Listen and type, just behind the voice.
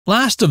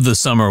Last of the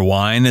Summer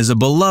Wine is a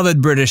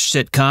beloved British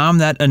sitcom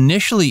that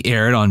initially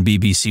aired on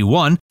BBC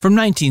One from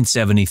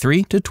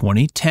 1973 to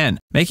 2010,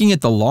 making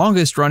it the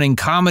longest-running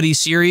comedy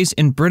series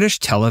in British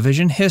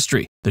television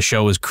history. The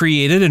show was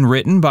created and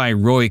written by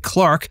Roy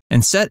Clarke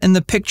and set in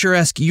the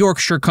picturesque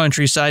Yorkshire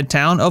countryside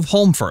town of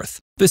Holmfirth.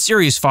 The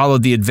series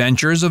followed the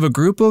adventures of a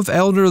group of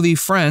elderly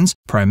friends,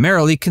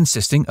 primarily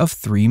consisting of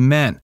 3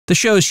 men. The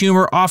show's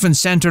humor often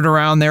centered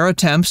around their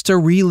attempts to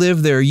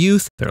relive their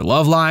youth, their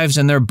love lives,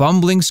 and their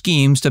bumbling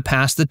schemes to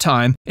pass the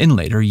time in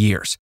later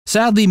years.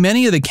 Sadly,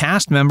 many of the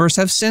cast members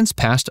have since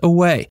passed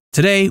away.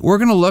 Today, we're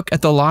going to look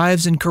at the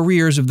lives and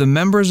careers of the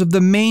members of the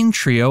main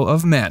trio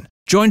of men.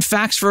 Join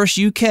Facts Verse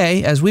UK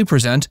as we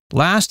present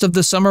Last of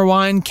the Summer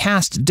Wine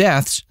cast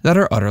deaths that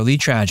are utterly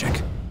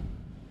tragic.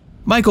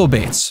 Michael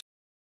Bates.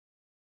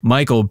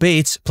 Michael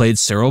Bates played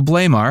Cyril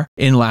Blamire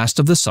in Last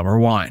of the Summer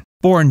Wine.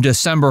 Born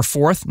December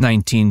 4,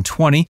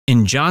 1920,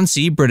 in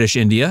Jhansi, British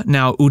India,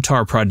 now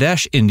Uttar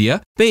Pradesh,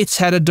 India, Bates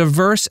had a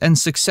diverse and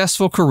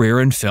successful career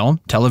in film,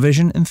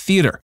 television, and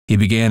theater. He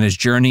began his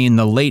journey in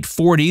the late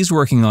 40s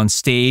working on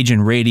stage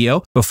and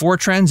radio before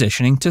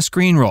transitioning to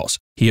screen roles.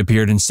 He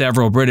appeared in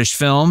several British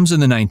films in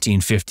the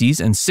 1950s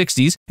and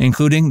 60s,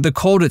 including The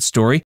Colditz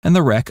Story and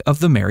The Wreck of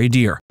the Mary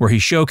Dear, where he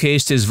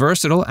showcased his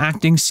versatile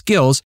acting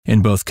skills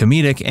in both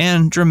comedic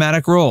and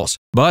dramatic roles.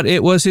 But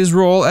it was his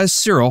role as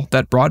Cyril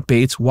that brought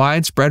Bates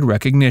widespread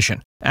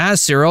recognition.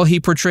 As Cyril, he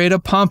portrayed a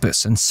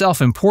pompous and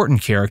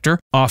self-important character,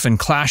 often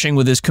clashing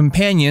with his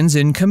companions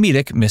in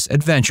comedic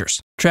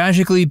misadventures.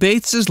 Tragically,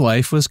 Bates's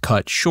life was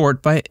cut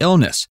short by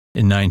illness.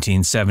 In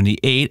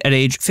 1978, at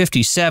age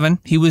 57,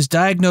 he was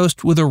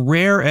diagnosed with a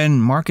rare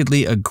and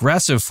markedly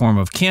aggressive form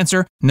of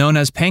cancer known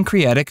as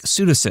pancreatic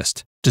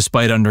pseudocyst.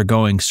 Despite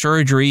undergoing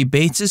surgery,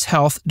 Bates's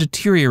health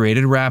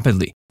deteriorated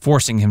rapidly,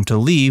 forcing him to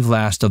leave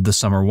Last of the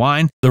Summer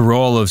Wine. The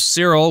role of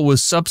Cyril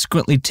was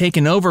subsequently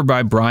taken over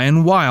by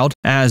Brian Wilde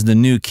as the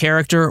new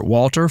character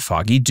Walter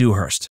Foggy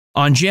Dewhurst.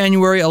 On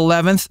January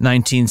 11,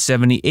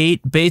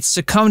 1978, Bates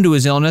succumbed to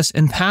his illness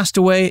and passed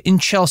away in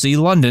Chelsea,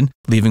 London,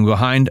 leaving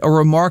behind a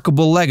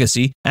remarkable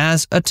legacy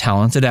as a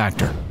talented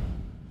actor.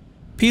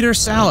 Peter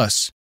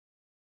Sallis.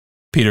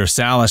 Peter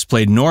Sallis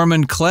played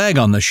Norman Clegg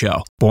on the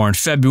show. Born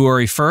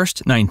February 1,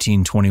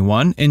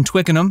 1921, in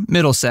Twickenham,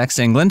 Middlesex,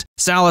 England,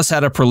 Sallis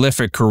had a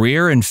prolific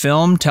career in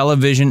film,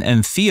 television,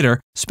 and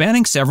theater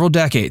spanning several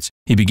decades.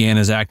 He began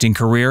his acting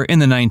career in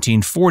the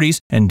 1940s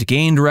and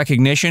gained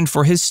recognition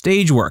for his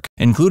stage work,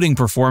 including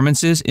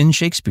performances in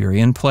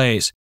Shakespearean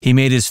plays. He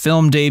made his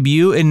film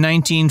debut in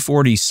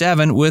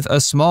 1947 with a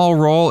small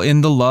role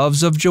in The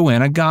Loves of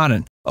Joanna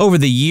Godden. Over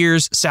the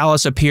years,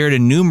 Sallis appeared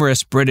in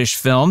numerous British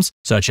films,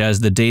 such as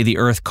The Day the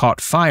Earth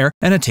Caught Fire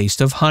and A Taste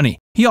of Honey.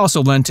 He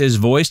also lent his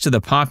voice to the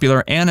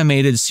popular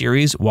animated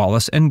series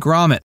Wallace and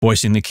Gromit,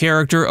 voicing the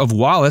character of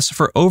Wallace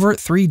for over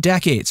 3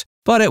 decades.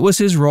 But it was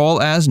his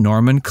role as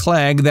Norman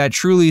Clegg that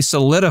truly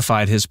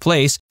solidified his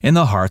place in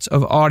the hearts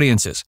of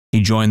audiences.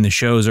 He joined the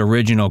show's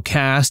original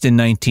cast in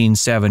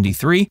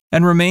 1973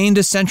 and remained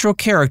a central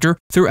character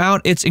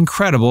throughout its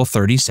incredible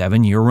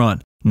 37-year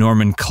run.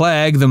 Norman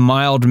Clegg, the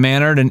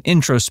mild-mannered and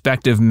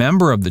introspective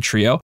member of the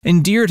trio,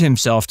 endeared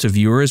himself to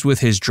viewers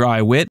with his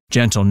dry wit,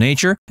 gentle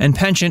nature, and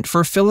penchant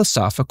for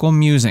philosophical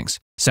musings.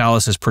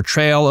 Sallis's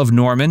portrayal of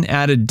Norman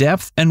added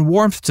depth and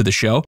warmth to the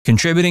show,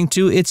 contributing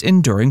to its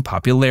enduring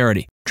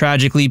popularity.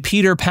 Tragically,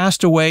 Peter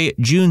passed away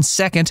June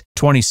 2,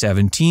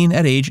 2017,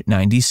 at age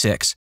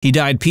 96. He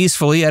died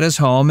peacefully at his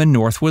home in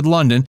Northwood,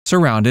 London,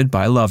 surrounded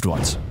by loved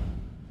ones.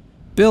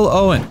 Bill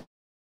Owen.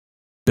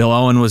 Bill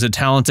Owen was a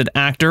talented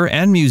actor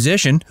and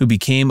musician who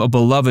became a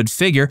beloved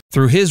figure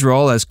through his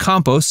role as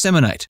Compo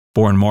Simonite.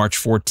 Born March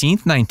 14,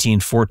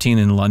 1914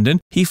 in London,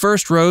 he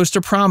first rose to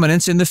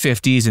prominence in the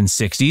 50s and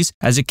 60s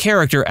as a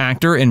character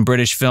actor in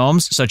British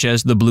films such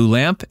as The Blue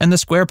Lamp and The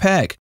Square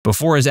Peg.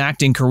 Before his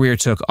acting career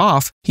took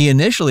off, he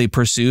initially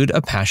pursued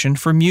a passion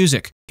for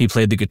music. He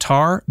played the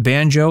guitar,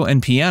 banjo,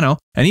 and piano,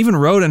 and even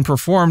wrote and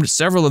performed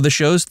several of the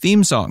show's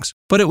theme songs.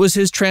 But it was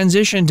his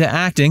transition to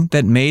acting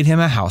that made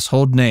him a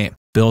household name.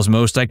 Bill's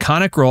most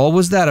iconic role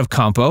was that of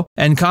Compo,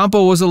 and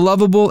Compo was a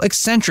lovable,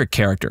 eccentric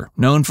character,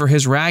 known for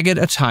his ragged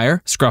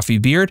attire,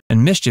 scruffy beard,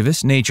 and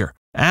mischievous nature.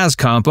 As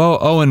Compo,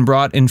 Owen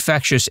brought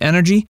infectious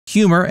energy,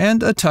 humor,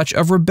 and a touch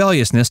of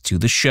rebelliousness to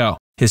the show.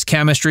 His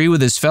chemistry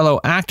with his fellow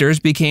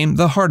actors became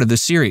the heart of the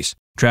series.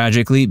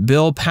 Tragically,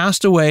 Bill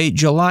passed away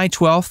July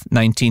 12,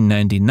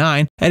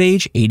 1999, at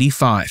age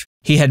 85.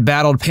 He had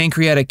battled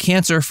pancreatic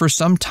cancer for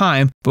some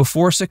time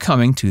before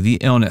succumbing to the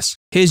illness.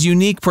 His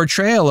unique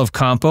portrayal of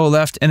Compo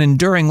left an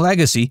enduring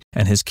legacy,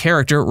 and his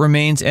character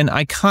remains an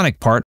iconic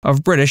part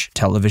of British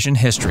television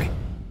history.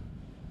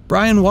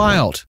 Brian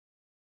Wilde.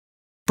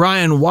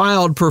 Brian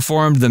Wilde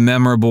performed the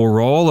memorable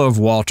role of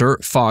Walter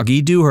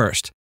Foggy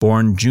Dewhurst.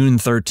 Born June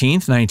 13,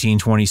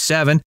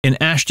 1927, in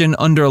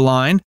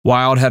Ashton-under-Lyne,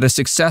 Wilde had a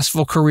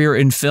successful career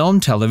in film,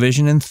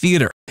 television, and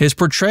theater. His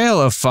portrayal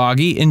of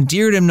Foggy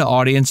endeared him to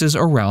audiences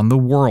around the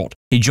world.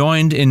 He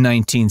joined in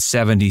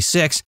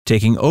 1976,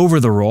 taking over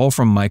the role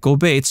from Michael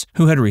Bates,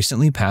 who had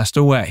recently passed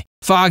away.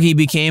 Foggy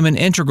became an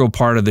integral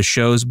part of the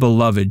show's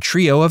beloved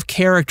trio of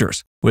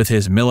characters. With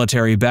his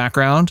military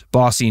background,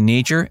 bossy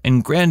nature,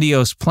 and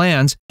grandiose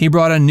plans, he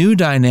brought a new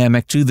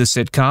dynamic to the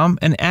sitcom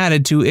and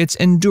added to its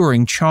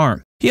enduring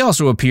charm. He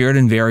also appeared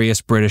in various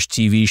British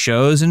TV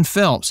shows and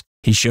films.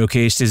 He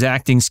showcased his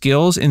acting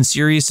skills in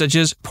series such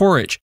as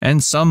Porridge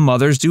and Some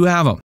Mothers Do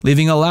Have 'Em,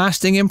 leaving a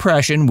lasting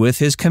impression with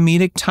his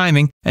comedic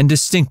timing and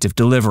distinctive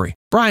delivery.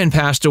 Brian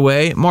passed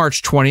away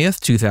March 20,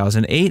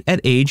 2008 at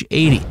age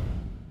 80.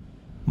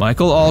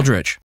 Michael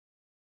Aldridge.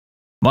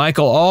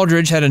 Michael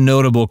Aldridge had a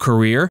notable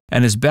career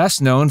and is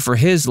best known for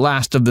his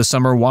Last of the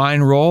Summer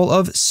Wine role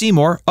of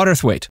Seymour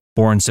Utterthwaite.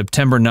 Born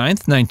September 9,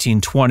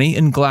 1920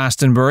 in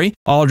Glastonbury,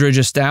 Aldridge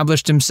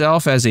established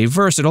himself as a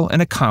versatile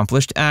and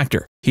accomplished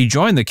actor. He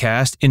joined the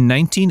cast in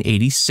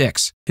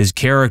 1986. His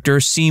character,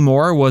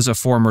 Seymour, was a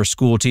former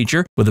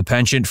schoolteacher with a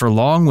penchant for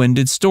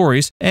long-winded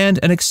stories and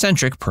an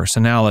eccentric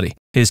personality.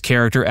 His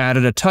character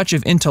added a touch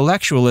of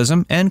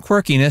intellectualism and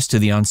quirkiness to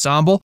the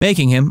ensemble,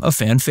 making him a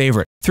fan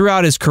favorite.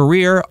 Throughout his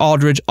career,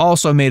 Aldridge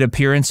also made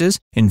appearances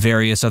in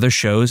various other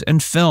shows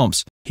and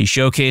films. He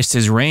showcased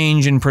his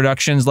range in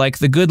productions like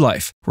The Good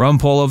Life,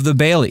 Rumpole of the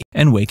Bailey,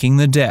 and Waking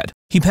the Dead.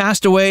 He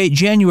passed away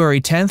January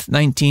 10,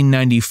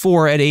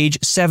 1994 at age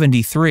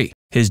 73.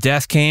 His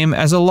death came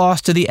as a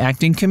loss to the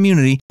acting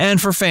community and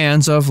for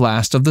fans of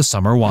Last of the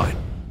Summer Wine.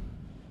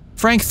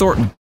 Frank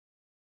Thornton.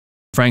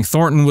 Frank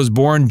Thornton was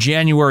born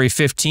January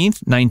 15,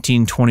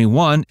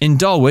 1921 in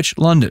Dulwich,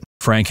 London.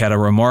 Frank had a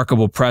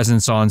remarkable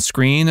presence on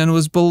screen and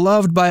was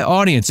beloved by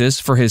audiences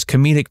for his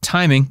comedic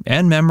timing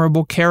and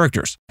memorable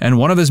characters, and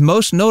one of his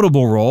most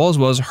notable roles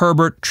was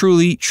Herbert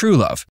Truly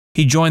Truelove.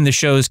 He joined the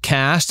show's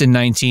cast in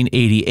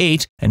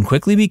 1988 and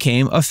quickly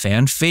became a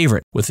fan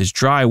favorite with his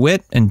dry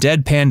wit and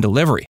deadpan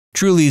delivery.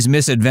 Truly's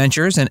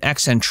misadventures and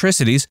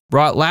eccentricities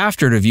brought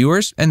laughter to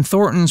viewers, and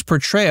Thornton's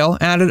portrayal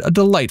added a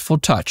delightful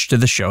touch to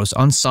the show's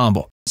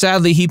ensemble.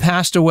 Sadly, he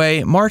passed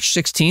away March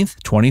 16,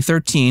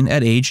 2013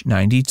 at age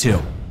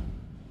 92.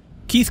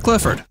 Keith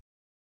Clifford.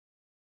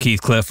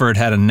 Keith Clifford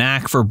had a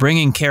knack for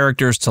bringing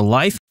characters to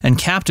life and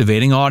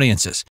captivating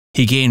audiences.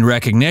 He gained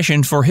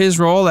recognition for his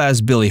role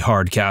as Billy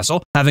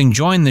Hardcastle, having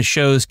joined the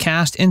show's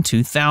cast in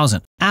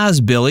 2000.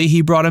 As Billy,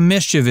 he brought a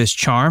mischievous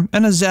charm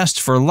and a zest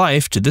for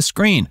life to the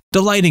screen,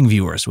 delighting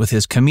viewers with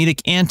his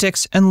comedic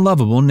antics and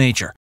lovable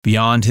nature.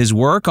 Beyond his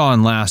work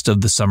on Last of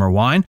the Summer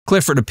Wine,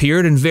 Clifford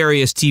appeared in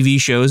various TV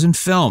shows and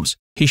films.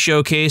 He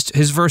showcased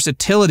his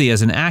versatility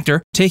as an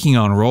actor, taking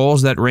on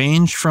roles that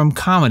ranged from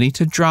comedy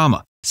to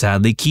drama.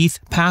 Sadly, Keith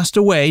passed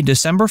away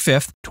December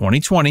 5,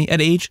 2020 at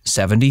age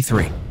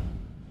 73.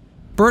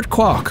 Bert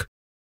Kwok.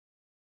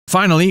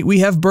 Finally, we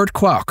have Bert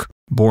Kwok.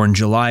 Born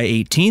July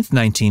 18,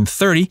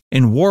 1930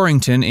 in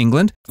Warrington,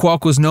 England,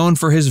 Kwok was known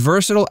for his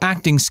versatile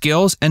acting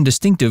skills and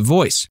distinctive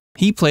voice.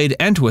 He played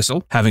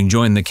Entwistle, having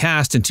joined the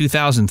cast in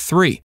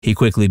 2003. He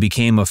quickly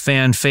became a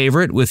fan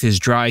favorite with his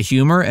dry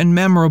humor and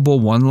memorable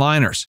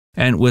one-liners.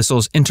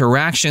 Entwistle's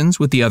interactions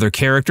with the other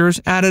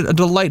characters added a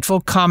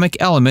delightful comic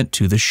element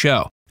to the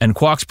show, and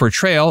Kwok's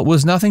portrayal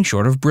was nothing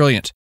short of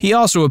brilliant. He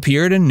also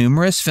appeared in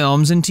numerous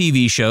films and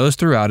TV shows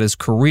throughout his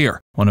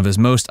career. One of his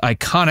most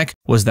iconic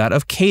was that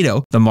of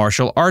Kato, the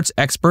martial arts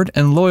expert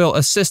and loyal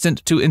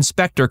assistant to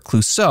Inspector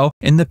Clouseau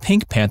in the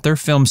Pink Panther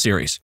film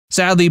series.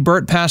 Sadly,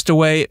 Bert passed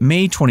away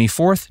May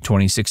 24,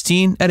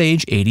 2016 at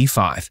age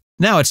 85.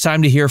 Now it's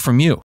time to hear from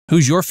you.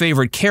 Who's your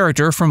favorite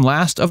character from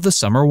Last of the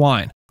Summer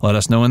Wine? Let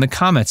us know in the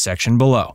comments section below.